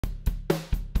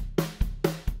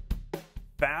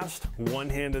Fast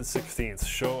one-handed 16ths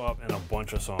show up in a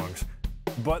bunch of songs,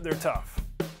 but they're tough.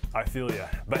 I feel ya.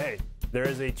 But hey, there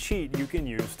is a cheat you can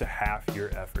use to half your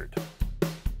effort.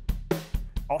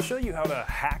 I'll show you how to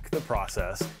hack the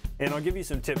process, and I'll give you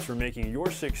some tips for making your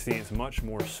 16ths much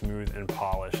more smooth and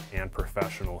polished and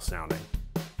professional sounding.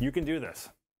 You can do this.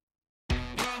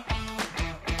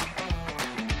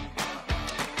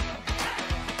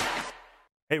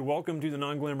 Hey, welcome to the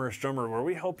Non-Glamorous Drummer, where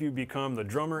we help you become the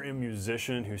drummer and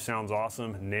musician who sounds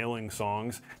awesome, nailing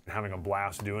songs and having a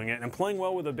blast doing it, and playing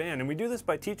well with a band. And we do this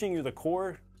by teaching you the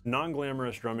core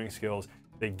non-glamorous drumming skills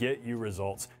that get you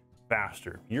results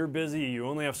faster. You're busy, you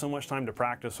only have so much time to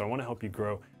practice, so I want to help you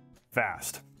grow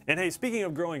fast. And hey, speaking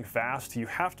of growing fast, you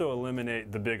have to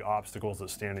eliminate the big obstacles that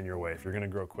stand in your way if you're going to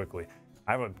grow quickly.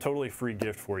 I have a totally free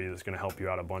gift for you that's going to help you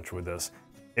out a bunch with this.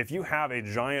 If you have a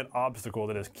giant obstacle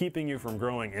that is keeping you from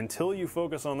growing, until you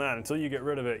focus on that, until you get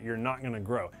rid of it, you're not going to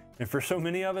grow. And for so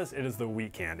many of us, it is the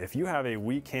weak hand. If you have a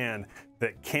weak hand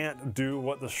that can't do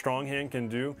what the strong hand can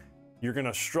do, you're going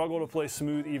to struggle to play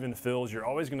smooth, even fills. You're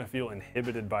always going to feel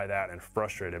inhibited by that and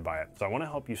frustrated by it. So I want to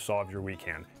help you solve your weak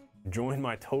hand. Join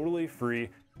my totally free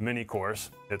mini course.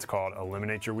 It's called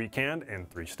Eliminate Your Weak Hand in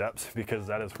 3 steps, because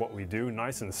that is what we do.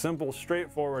 Nice and simple,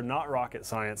 straightforward, not rocket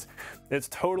science. It's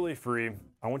totally free.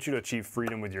 I want you to achieve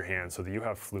freedom with your hands so that you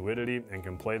have fluidity and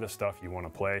can play the stuff you want to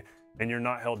play, and you're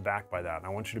not held back by that. And I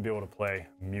want you to be able to play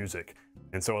music.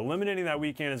 And so eliminating that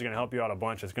weak hand is going to help you out a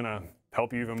bunch. It's going to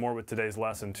help you even more with today's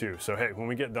lesson too. So hey, when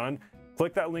we get done,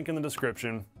 click that link in the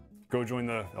description. Go join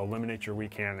the Eliminate Your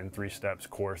Weak Hand in 3 steps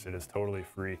course. It is totally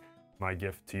free. My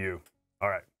gift to you. All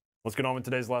right, let's get on with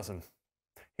today's lesson.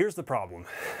 Here's the problem.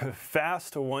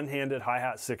 Fast one-handed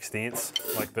hi-hat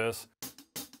 16ths like this.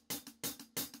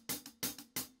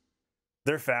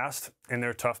 They're fast and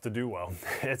they're tough to do well.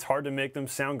 It's hard to make them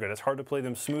sound good. It's hard to play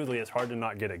them smoothly. It's hard to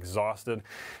not get exhausted.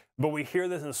 But we hear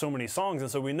this in so many songs, and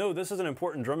so we know this is an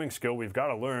important drumming skill we've got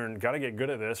to learn, got to get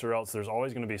good at this, or else there's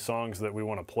always going to be songs that we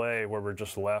want to play where we're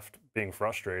just left being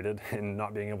frustrated and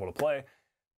not being able to play.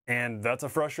 And that's a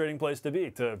frustrating place to be,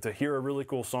 to hear a really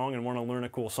cool song and want to learn a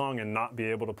cool song and not be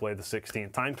able to play the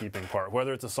 16th timekeeping part.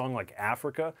 Whether it's a song like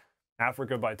Africa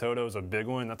by Toto is a big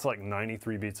one. That's like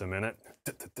 93 beats a minute.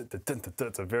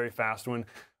 It's a very fast one.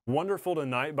 Wonderful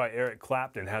Tonight by Eric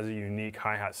Clapton has a unique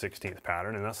hi-hat 16th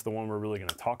pattern, and that's the one we're really going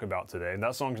to talk about today. And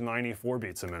that song's 94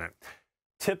 beats a minute.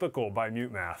 Typical by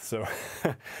Mute Math. So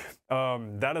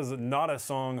that is not a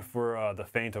song for the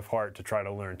faint of heart to try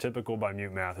to learn. Typical by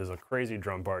Mute Math is a crazy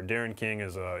drum part. Darren King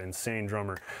is an insane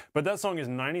drummer. But that song is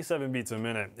 97 beats a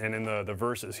minute, and in the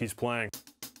verses he's playing,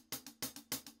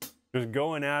 just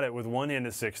going at it with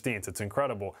one-handed 16ths. It's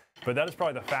incredible. But that is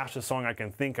probably the fastest song I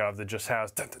can think of that just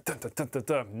has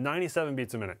 97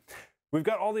 beats a minute. We've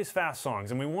got all these fast songs,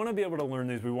 and we want to be able to learn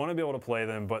these. We want to be able to play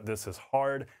them, but this is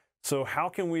hard. So how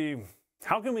can we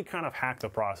kind of hack the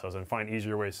process and find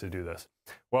easier ways to do this?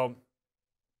 Well,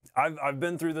 I've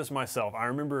been through this myself. I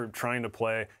remember trying to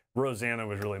play Rosanna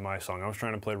was really my song. I was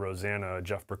trying to play Rosanna,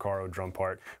 Jeff Porcaro drum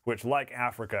part, which, like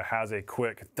Africa, has a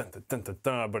quick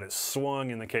dun-dun-dun-dun-dun, but it's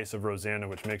swung in the case of Rosanna,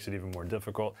 which makes it even more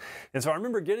difficult. And so I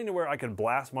remember getting to where I could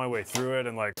blast my way through it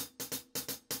and like,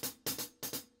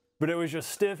 but it was just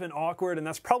stiff and awkward, and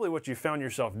that's probably what you found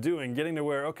yourself doing, getting to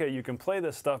where, okay, you can play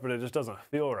this stuff, but it just doesn't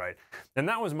feel right. And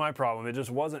that was my problem. It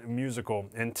just wasn't musical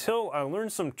until I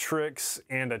learned some tricks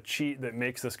and a cheat that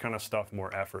makes this kind of stuff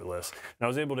more effortless. And I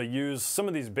was able to use some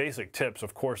of these basic tips,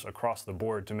 of course, across the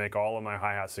board to make all of my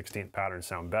hi-hat 16th patterns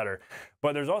sound better.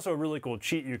 But there's also a really cool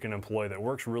cheat you can employ that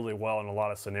works really well in a lot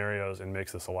of scenarios and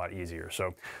makes this a lot easier.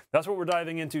 So that's what we're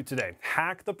diving into today.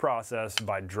 Hack the process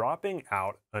by dropping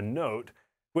out a note,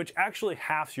 which actually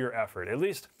halves your effort. At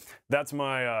least that's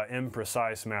my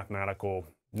imprecise mathematical,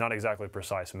 not exactly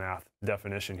precise math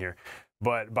definition here.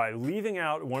 But by leaving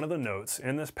out one of the notes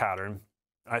in this pattern,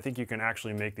 I think you can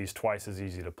actually make these twice as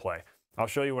easy to play. I'll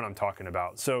show you what I'm talking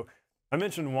about. So I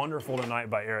mentioned Wonderful Tonight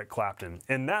by Eric Clapton.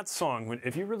 In that song,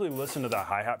 if you really listen to that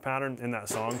hi-hat pattern in that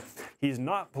song, he's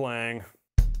not playing,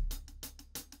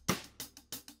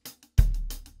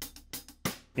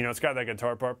 you know, it's got that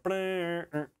guitar part.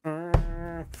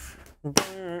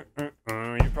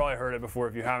 You've probably heard it before.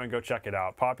 If you haven't, go check it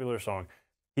out. Popular song.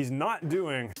 He's not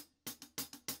doing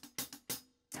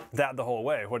that the whole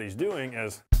way. What he's doing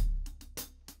is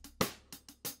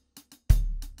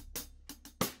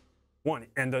 1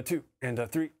 and a 2 and a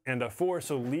 3 and a 4,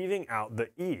 so leaving out the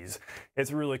E's.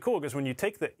 It's really cool because when you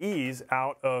take the E's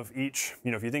out of each,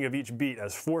 you know, if you think of each beat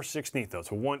as 4/16 notes,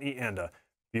 so 1 E and a,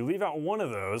 if you leave out one of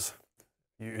those,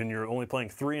 and you're only playing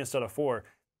 3 instead of 4,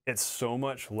 it's so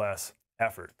much less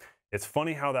effort. It's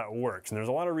funny how that works, and there's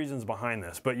a lot of reasons behind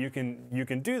this, but you can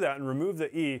do that and remove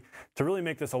the E to really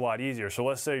make this a lot easier. So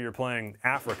let's say you're playing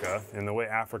Africa, and the way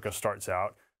Africa starts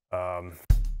out, kind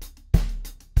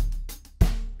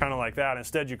of like that.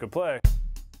 Instead, you could play,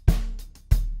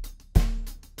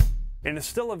 and it's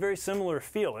still a very similar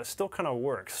feel. It still kind of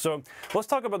works. So let's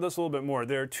talk about this a little bit more.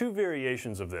 There are two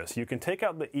variations of this. You can take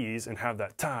out the E's and have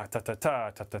that ta, ta, ta,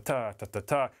 ta, ta, ta, ta, ta, ta,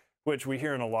 ta, which we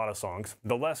hear in a lot of songs.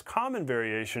 The less common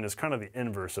variation is kind of the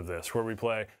inverse of this, where we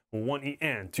play 1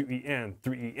 EN, 2 EN,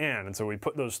 3 EN, and so we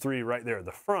put those three right there at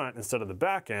the front instead of the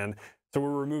back end, so we're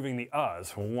removing the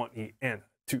U's, 1 EN,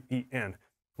 2 EN.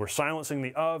 We're silencing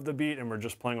the of the beat, and we're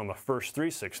just playing on the first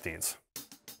 3/16.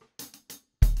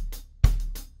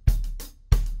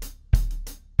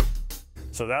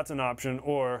 So that's an option,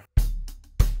 or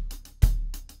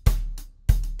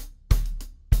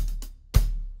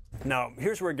now,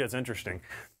 here's where it gets interesting.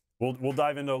 We'll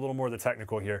dive into a little more of the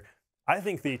technical here. I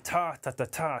think the ta, ta, ta,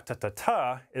 ta, ta, ta,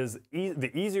 ta is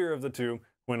the easier of the two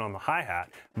when on the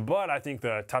hi-hat, but I think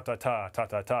the ta, ta, ta, ta,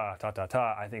 ta, ta, ta, ta,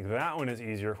 ta, I think that one is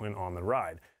easier when on the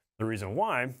ride. The reason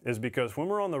why is because when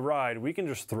we're on the ride, we can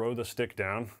just throw the stick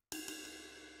down.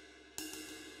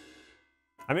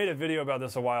 I made a video about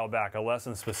this a while back, a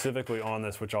lesson specifically on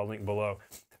this, which I'll link below,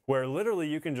 where literally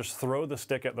you can just throw the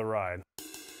stick at the ride.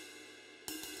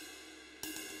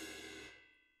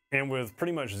 And with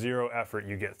pretty much zero effort,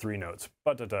 you get 3 notes.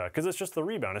 Because it's just the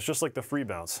rebound. It's just like the free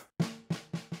bounce.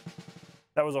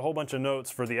 That was a whole bunch of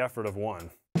notes for the effort of 1.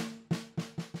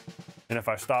 And if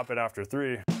I stop it after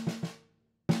 3,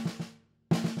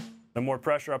 the more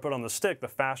pressure I put on the stick, the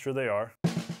faster they are.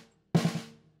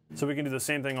 So we can do the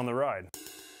same thing on the ride.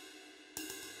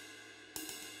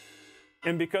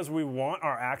 And because we want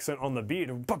our accent on the beat,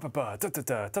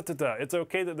 it's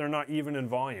okay that they're not even in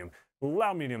volume.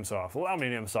 Loud, medium, soft, loud,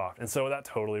 medium, soft. And so that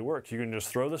totally works. You can just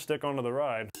throw the stick onto the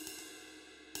ride.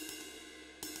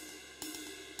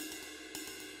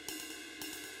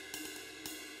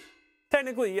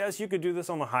 Technically, yes, you could do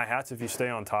this on the hi-hats if you stay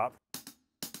on top.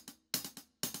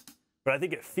 But I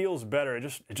think it feels better.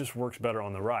 It just works better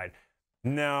on the ride.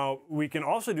 Now, we can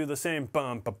also do the same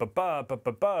bum, ba, ba, ba, ba,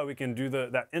 ba, ba. We can do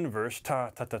that inverse,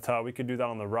 ta, ta, ta, ta. We could do that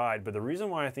on the ride. But the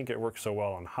reason why I think it works so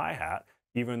well on hi-hat,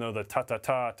 even though the ta, ta,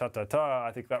 ta, ta, ta, ta,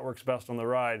 I think that works best on the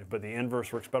ride, but the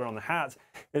inverse works better on the hats,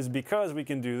 is because we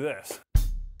can do this.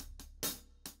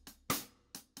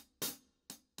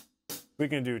 We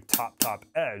can do top, top,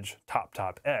 edge, top,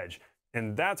 top, edge.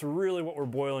 And that's really what we're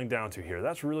boiling down to here.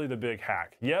 That's really the big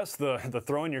hack. Yes, the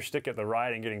throwing your stick at the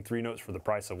ride and getting 3 notes for the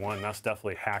price of 1, that's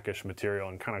definitely hackish material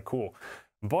and kind of cool.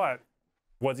 But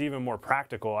what's even more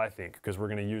practical, I think, because we're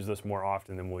going to use this more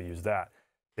often than we'll use that,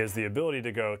 is the ability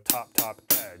to go top, top,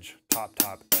 edge, top,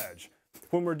 top, edge.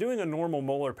 When we're doing a normal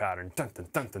Moeller pattern, dun, dun,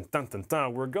 dun, dun, dun, dun,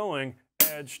 dun, we're going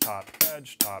edge, top,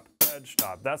 edge, top, edge,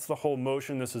 top. That's the whole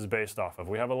motion this is based off of.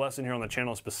 We have a lesson here on the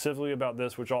channel specifically about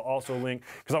this, which I'll also link,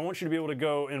 because I want you to be able to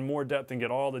go in more depth and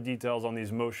get all the details on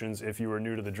these motions if you are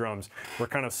new to the drums. We're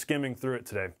kind of skimming through it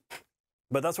today.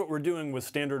 But that's what we're doing with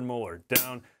standard Moeller.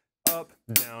 Down, up,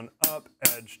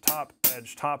 edge,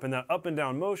 top, and that up and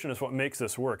down motion is what makes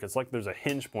this work. It's like there's a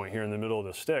hinge point here in the middle of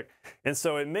the stick. And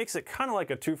so it makes it kind of like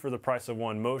a 2 for the price of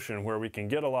 1 motion, where we can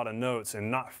get a lot of notes and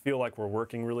not feel like we're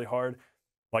working really hard.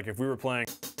 Like if we were playing,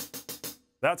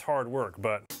 that's hard work,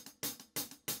 but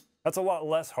that's a lot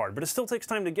less hard, but it still takes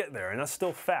time to get there, and that's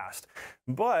still fast.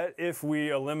 But if we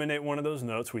eliminate one of those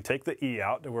notes, we take the E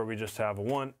out to where we just have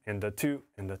 1 and a 2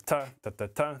 and a ta, ta, ta,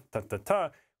 ta, ta, ta, ta.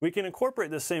 We can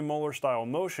incorporate this same Moeller style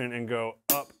motion and go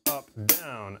up,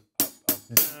 down,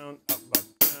 down,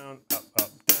 down,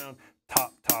 down,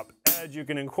 top, top, edge. You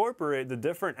can incorporate the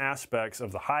different aspects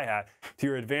of the hi-hat to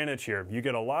your advantage here. You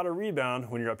get a lot of rebound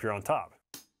when you're up here on top.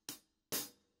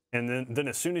 And then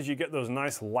as soon as you get those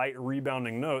nice light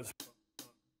rebounding notes,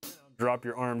 drop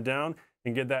your arm down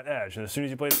and get that edge. And as soon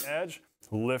as you play the edge,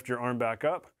 lift your arm back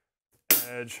up,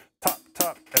 edge, top,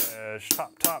 top, edge,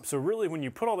 top, top. So really when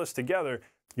you put all this together,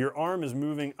 your arm is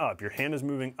moving up, your hand is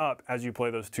moving up as you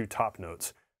play those 2 top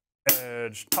notes.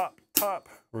 Edge, top, top.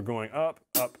 We're going up,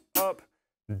 down,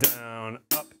 down,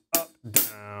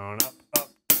 down,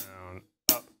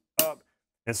 up.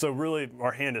 And so really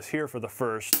our hand is here for the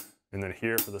first, and then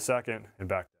here for the second, and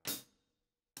back down.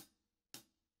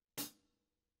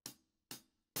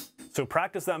 So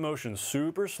practice that motion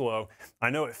super slow. I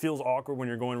know it feels awkward when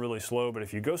you're going really slow, but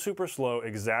if you go super slow,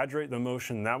 exaggerate the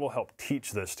motion, that will help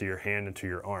teach this to your hand and to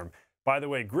your arm. By the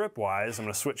way, grip-wise, I'm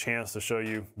going to switch hands to show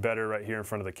you better right here in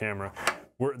front of the camera.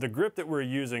 The grip that we're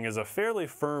using is a fairly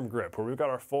firm grip where we've got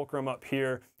our fulcrum up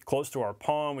here close to our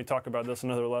palm. We talk about this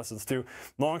in other lessons too.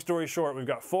 Long story short, we've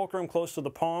got fulcrum close to the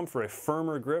palm for a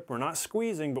firmer grip. We're not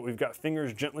squeezing, but we've got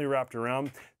fingers gently wrapped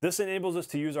around. This enables us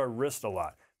to use our wrist a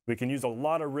lot. We can use a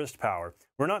lot of wrist power.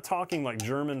 We're not talking like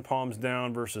German palms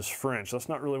down versus French. That's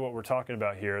not really what we're talking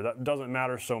about here. That doesn't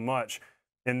matter so much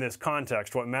in this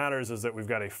context. What matters is that we've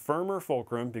got a firmer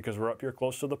fulcrum because we're up here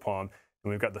close to the palm, and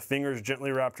we've got the fingers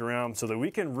gently wrapped around so that we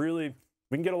can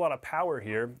get a lot of power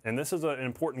here. And this is an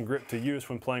important grip to use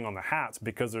when playing on the hats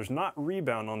because there's not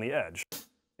rebound on the edge.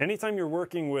 Anytime you're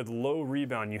working with low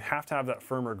rebound, you have to have that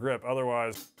firmer grip.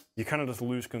 Otherwise, you kind of just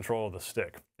lose control of the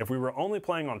stick. If we were only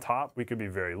playing on top, we could be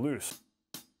very loose.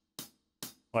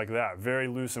 Like that, very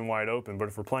loose and wide open. But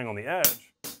if we're playing on the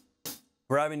edge,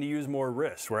 we're having to use more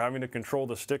wrist. We're having to control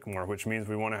the stick more, which means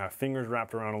we want to have fingers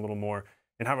wrapped around a little more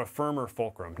and have a firmer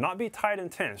fulcrum. Not be tight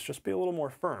and tense, just be a little more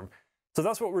firm. So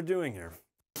that's what we're doing here.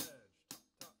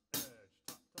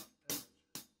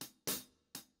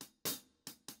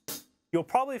 You'll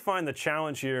probably find the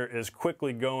challenge here is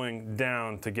quickly going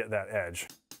down to get that edge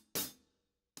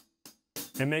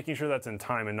and making sure that's in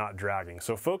time and not dragging.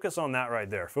 So focus on that right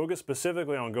there. Focus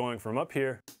specifically on going from up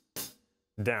here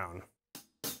down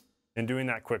and doing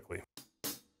that quickly.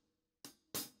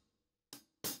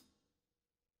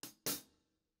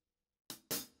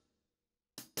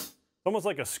 It's almost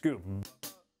like a scoop.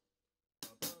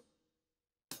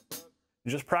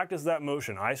 You just practice that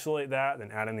motion. Isolate that,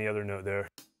 then add in the other note there.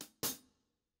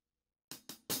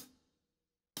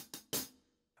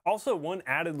 Also, one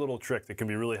added little trick that can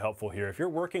be really helpful here. If you're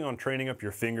working on training up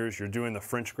your fingers, you're doing the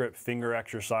French grip finger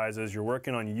exercises, you're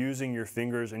working on using your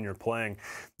fingers in your playing,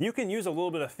 you can use a little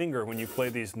bit of finger when you play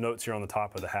these notes here on the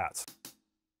top of the hats.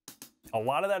 A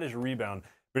lot of that is rebound,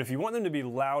 but if you want them to be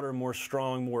louder, more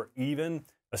strong, more even,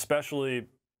 especially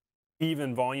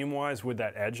even volume-wise with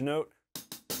that edge note,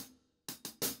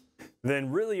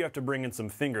 then really you have to bring in some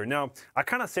finger. Now, I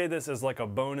kind of say this as like a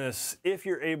bonus if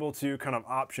you're able to kind of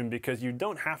option because you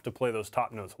don't have to play those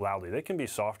top notes loudly. They can be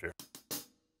softer.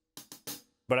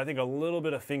 But I think a little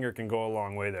bit of finger can go a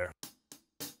long way there.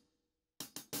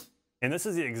 And this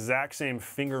is the exact same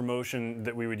finger motion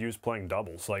that we would use playing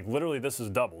doubles. Like literally this is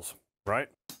doubles, right?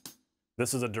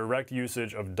 This is a direct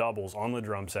usage of doubles on the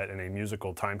drum set in a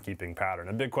musical timekeeping pattern.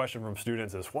 A big question from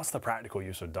students is, what's the practical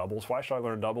use of doubles? Why should I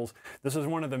learn doubles? This is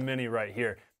one of the many right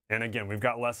here. And again, we've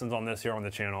got lessons on this here on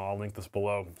the channel. I'll link this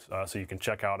below so you can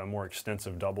check out a more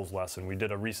extensive doubles lesson. We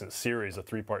did a recent series, a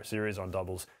 3-part series on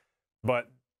doubles. But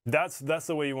that's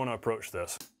the way you want to approach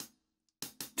this.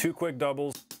 2 quick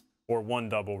doubles, or 1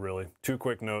 double really. 2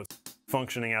 quick notes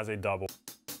functioning as a double,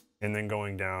 and then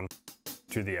going down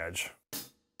to the edge.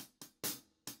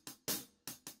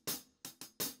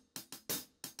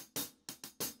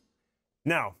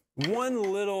 Now,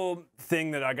 one little thing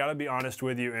that I gotta be honest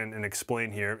with you and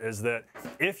explain here is that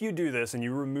if you do this and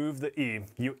you remove the E,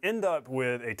 you end up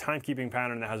with a timekeeping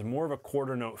pattern that has more of a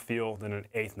quarter note feel than an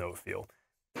 1/8 note feel.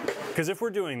 Because if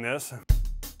we're doing this,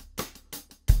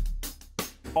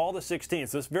 all the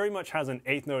 16ths, this very much has an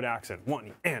 1/8 note accent.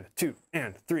 1 and 2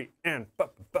 and 3 and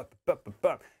bup, bup, bup, bup,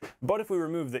 bup. But if we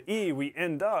remove the E, we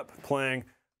end up playing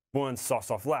 1 soft,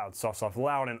 soft,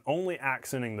 loud, and only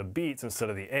accenting the beats instead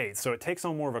of the 8th. So it takes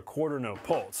on more of a quarter note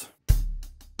pulse.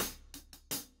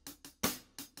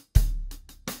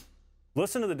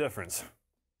 Listen to the difference.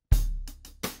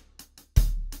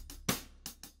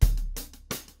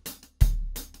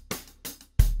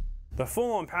 The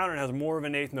full-on pattern has more of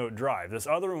an 1/8 note drive. This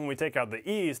other one, when we take out the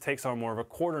E's, takes on more of a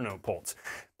quarter note pulse.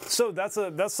 So that's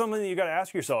something that you gotta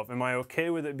ask yourself, am I okay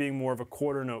with it being more of a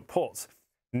quarter note pulse?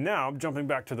 Now, jumping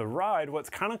back to the ride, what's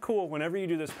kind of cool, whenever you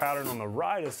do this pattern on the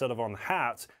ride instead of on the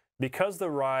hats, because the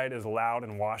ride is loud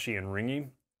and washy and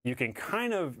ringy, you can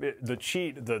kind of, the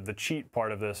cheat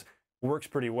part of this works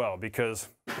pretty well because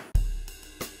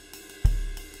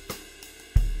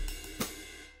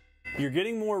you're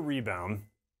getting more rebound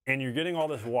and you're getting all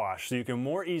this wash, so you can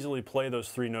more easily play those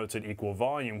 3 notes at equal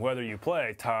volume, whether you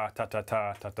play ta, ta, ta,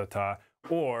 ta, ta, ta, ta,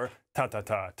 or ta, ta,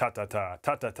 ta, ta, ta, ta,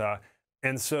 ta, ta, ta.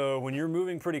 And so when you're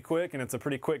moving pretty quick and it's a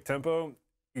pretty quick tempo,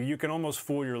 you can almost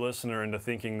fool your listener into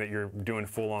thinking that you're doing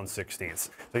full-on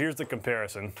 16ths. So here's the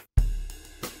comparison.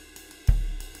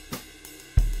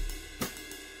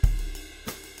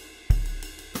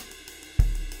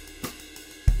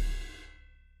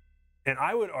 And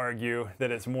I would argue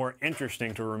that it's more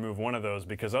interesting to remove one of those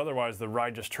because otherwise the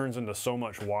ride just turns into so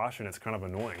much wash and it's kind of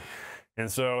annoying.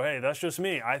 And so, hey, that's just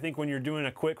me. I think when you're doing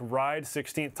a quick ride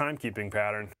 16th timekeeping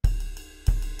pattern,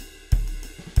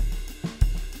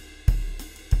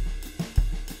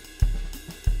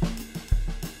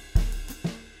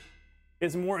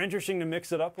 it's more interesting to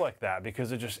mix it up like that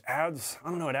because it just adds, I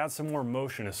don't know, it adds some more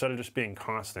motion instead of just being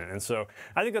constant. And so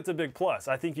I think that's a big plus.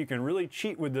 I think you can really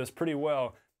cheat with this pretty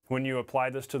well when you apply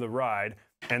this to the ride.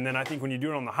 And then I think when you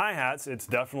do it on the hi-hats, it's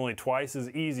definitely twice as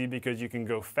easy because you can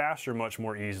go faster much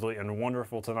more easily, and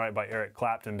Wonderful Tonight by Eric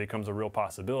Clapton becomes a real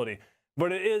possibility.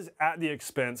 But it is at the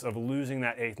expense of losing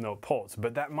that eighth note pulse.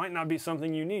 But that might not be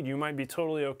something you need. You might be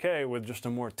totally okay with just a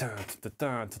more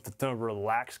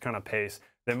relaxed kind of pace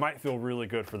that might feel really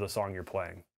good for the song you're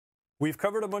playing. We've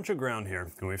covered a bunch of ground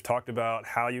here, and we've talked about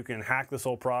how you can hack this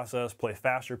whole process, play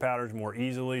faster patterns more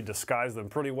easily, disguise them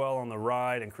pretty well on the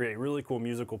ride, and create really cool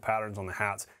musical patterns on the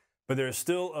hats. But there's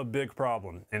still a big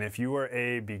problem, and if you are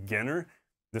a beginner,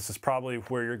 this is probably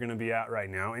where you're going to be at right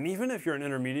now. And even if you're an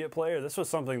intermediate player, this was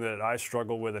something that I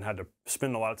struggled with and had to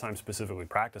spend a lot of time specifically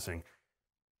practicing.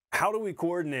 How do we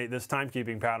coordinate this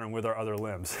timekeeping pattern with our other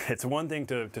limbs? It's one thing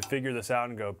to figure this out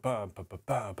and go,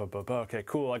 okay,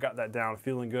 cool, I got that down,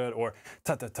 feeling good, or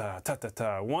ta-ta-ta,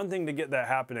 ta-ta-ta. One thing to get that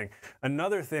happening.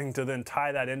 Another thing to then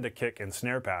tie that into kick and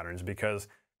snare patterns, because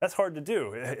that's hard to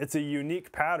do. It's a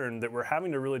unique pattern that we're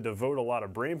having to really devote a lot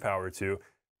of brain power to,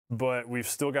 but we've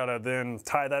still got to then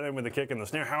tie that in with the kick and the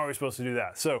snare. How are we supposed to do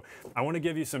that? So I want to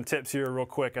give you some tips here real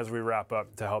quick as we wrap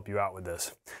up to help you out with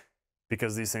this,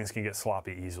 because these things can get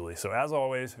sloppy easily. So as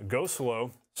always, go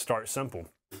slow, start simple.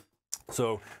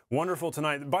 So Wonderful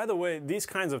Tonight. By the way, these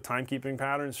kinds of timekeeping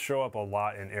patterns show up a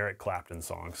lot in Eric Clapton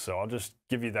songs. So I'll just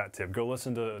give you that tip. Go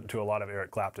listen to a lot of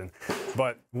Eric Clapton.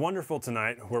 But Wonderful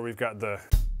Tonight, where we've got the,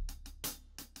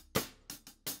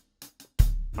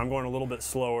 I'm going a little bit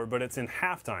slower, but it's in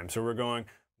halftime. So we're going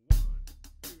 1,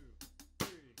 2, 3,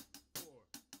 4,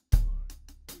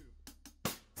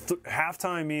 1, 2.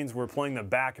 Halftime means we're playing the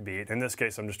backbeat. In this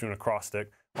case, I'm just doing a cross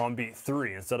stick on beat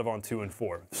 3 instead of on 2 and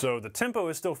 4. So the tempo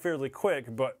is still fairly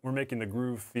quick, but we're making the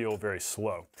groove feel very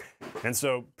slow. And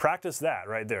so practice that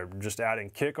right there. Just adding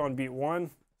kick on beat 1,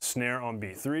 snare on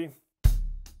beat 3.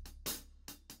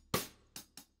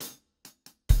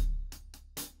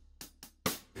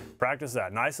 Practice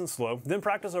that nice and slow. Then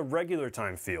practice a regular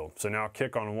time feel. So now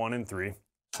kick on 1 and 3,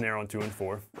 snare on 2 and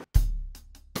 4.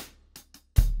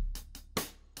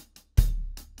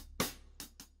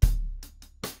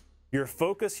 Your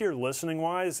focus here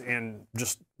listening-wise, and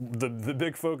just the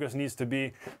big focus needs to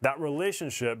be that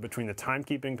relationship between the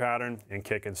timekeeping pattern and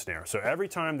kick and snare. So every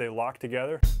time they lock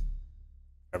together,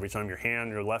 every time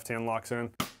your left hand locks in,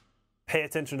 pay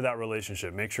attention to that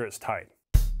relationship. Make sure it's tight.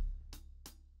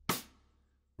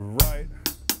 Right,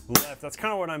 left. That's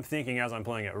kind of what I'm thinking as I'm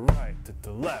playing it. Right,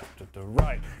 to left, to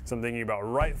right. So I'm thinking about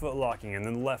right foot locking in,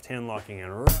 then left hand locking in.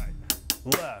 Right,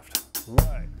 left,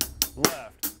 right,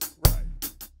 left.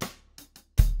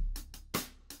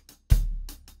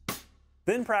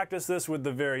 Then practice this with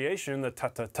the variation, the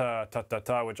ta-ta-ta,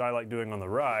 ta-ta-ta, which I like doing on the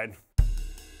ride.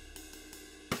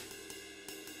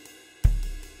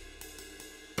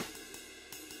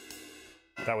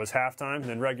 That was halftime,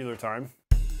 then regular time.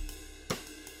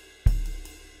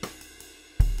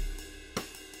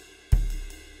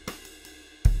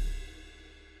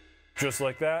 Just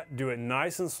like that, do it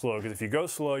nice and slow, because if you go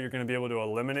slow, you're going to be able to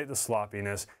eliminate the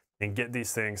sloppiness and get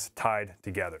these things tied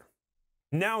together.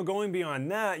 Now, going beyond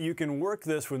that, you can work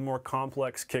this with more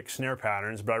complex kick snare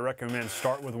patterns, but I recommend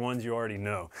start with ones you already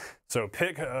know. So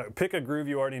pick a groove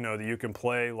you already know that you can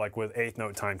play, like with eighth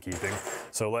note timekeeping.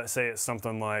 So let's say it's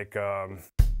something like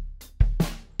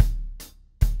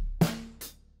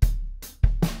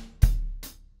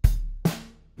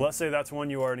let's say that's one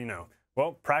you already know.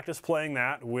 Well, practice playing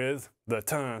that with the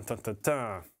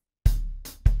ta-ta-ta-ta.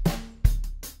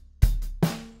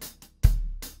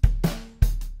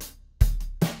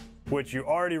 Which you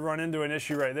already run into an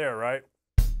issue right there, right?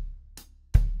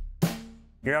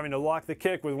 You're having to lock the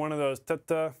kick with one of those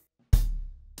ta-ta.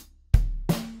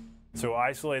 So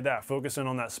isolate that, focus in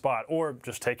on that spot, or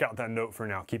just take out that note for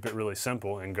now. Keep it really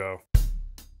simple and go.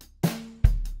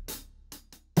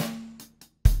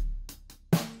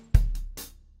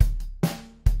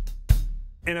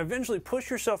 And eventually push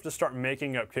yourself to start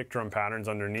making up kick drum patterns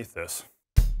underneath this.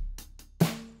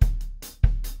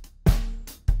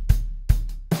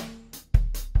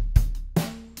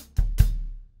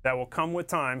 That will come with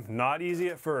time, not easy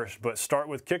at first, but start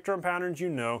with kick drum patterns you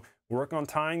know, work on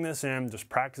tying this in, just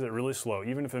practice it really slow.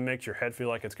 Even if it makes your head feel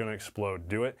like it's going to explode,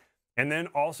 do it. And then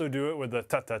also do it with the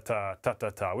ta-ta-ta,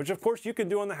 ta-ta-ta, which of course you can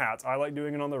do on the hats. I like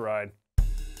doing it on the ride.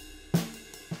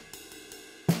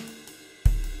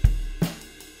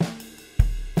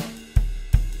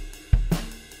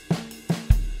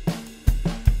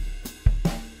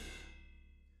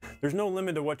 There's no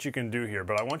limit to what you can do here,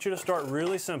 but I want you to start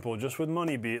really simple, just with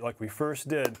money beat like we first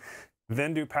did.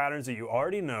 then do patterns that you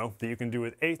already know that you can do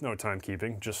with eighth note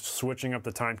timekeeping, just switching up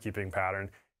the timekeeping pattern.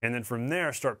 And then from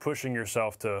there, start pushing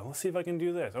yourself to, let's see if I can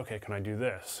do this. Okay, can I do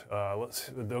this?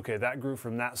 Okay, that groove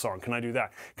from that song. Can I do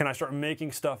that? Can I start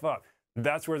making stuff up?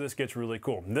 That's where this gets really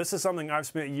cool. This is something I've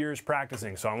spent years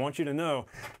practicing, so I want you to know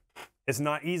it's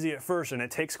not easy at first, and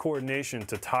it takes coordination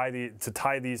to tie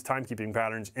these timekeeping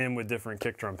patterns in with different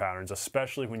kick drum patterns,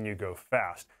 especially when you go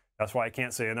fast. That's why I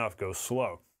can't say enough, go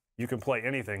slow. You can play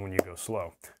anything when you go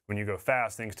slow. When you go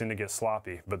fast, things tend to get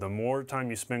sloppy, but the more time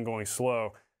you spend going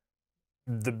slow,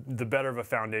 the better of a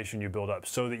foundation you build up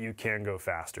so that you can go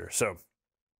faster. So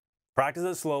practice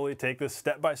it slowly, take this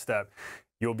step by step,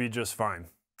 you'll be just fine.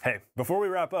 Hey, before we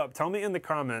wrap up, tell me in the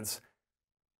comments,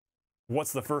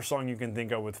 what's the first song you can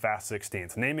think of with fast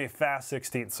 16th? Name a fast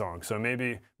 16th song. So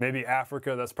maybe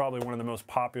Africa, that's probably one of the most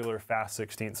popular fast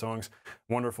 16th songs.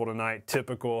 Wonderful Tonight,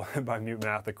 Typical by Mute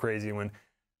Math, a crazy one.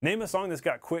 Name a song that's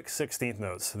got quick 16th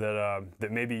notes that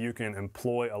maybe you can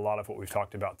employ a lot of what we've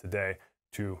talked about today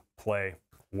to play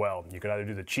well. You could either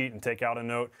do the cheat and take out a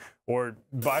note, or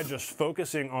by just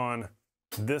focusing on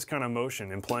this kind of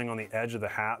motion and playing on the edge of the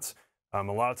hats, a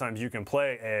lot of times you can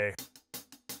play a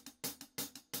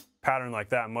pattern like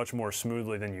that much more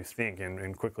smoothly than you think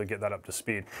and quickly get that up to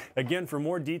speed. Again, for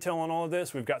more detail on all of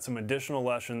this, we've got some additional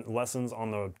lessons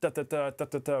on the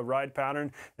da-da-da ride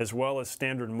pattern, as well as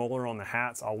standard Moeller on the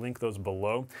hats. I'll link those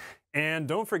below. And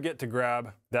don't forget to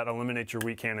grab that Eliminate Your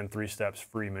Weak Hand in 3 Steps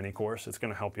free mini course. It's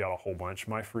going to help you out a whole bunch.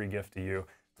 My free gift to you.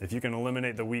 If you can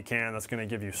eliminate the weak hand, that's going to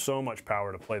give you so much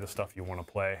power to play the stuff you want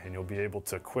to play, and you'll be able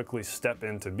to quickly step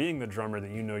into being the drummer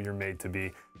that you know you're made to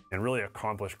be and really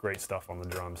accomplish great stuff on the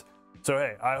drums. So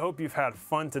hey, I hope you've had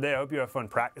fun today. I hope you have fun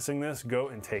practicing this. Go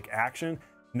and take action.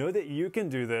 Know that you can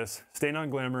do this. Stay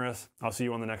non-glamorous. I'll see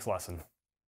you on the next lesson.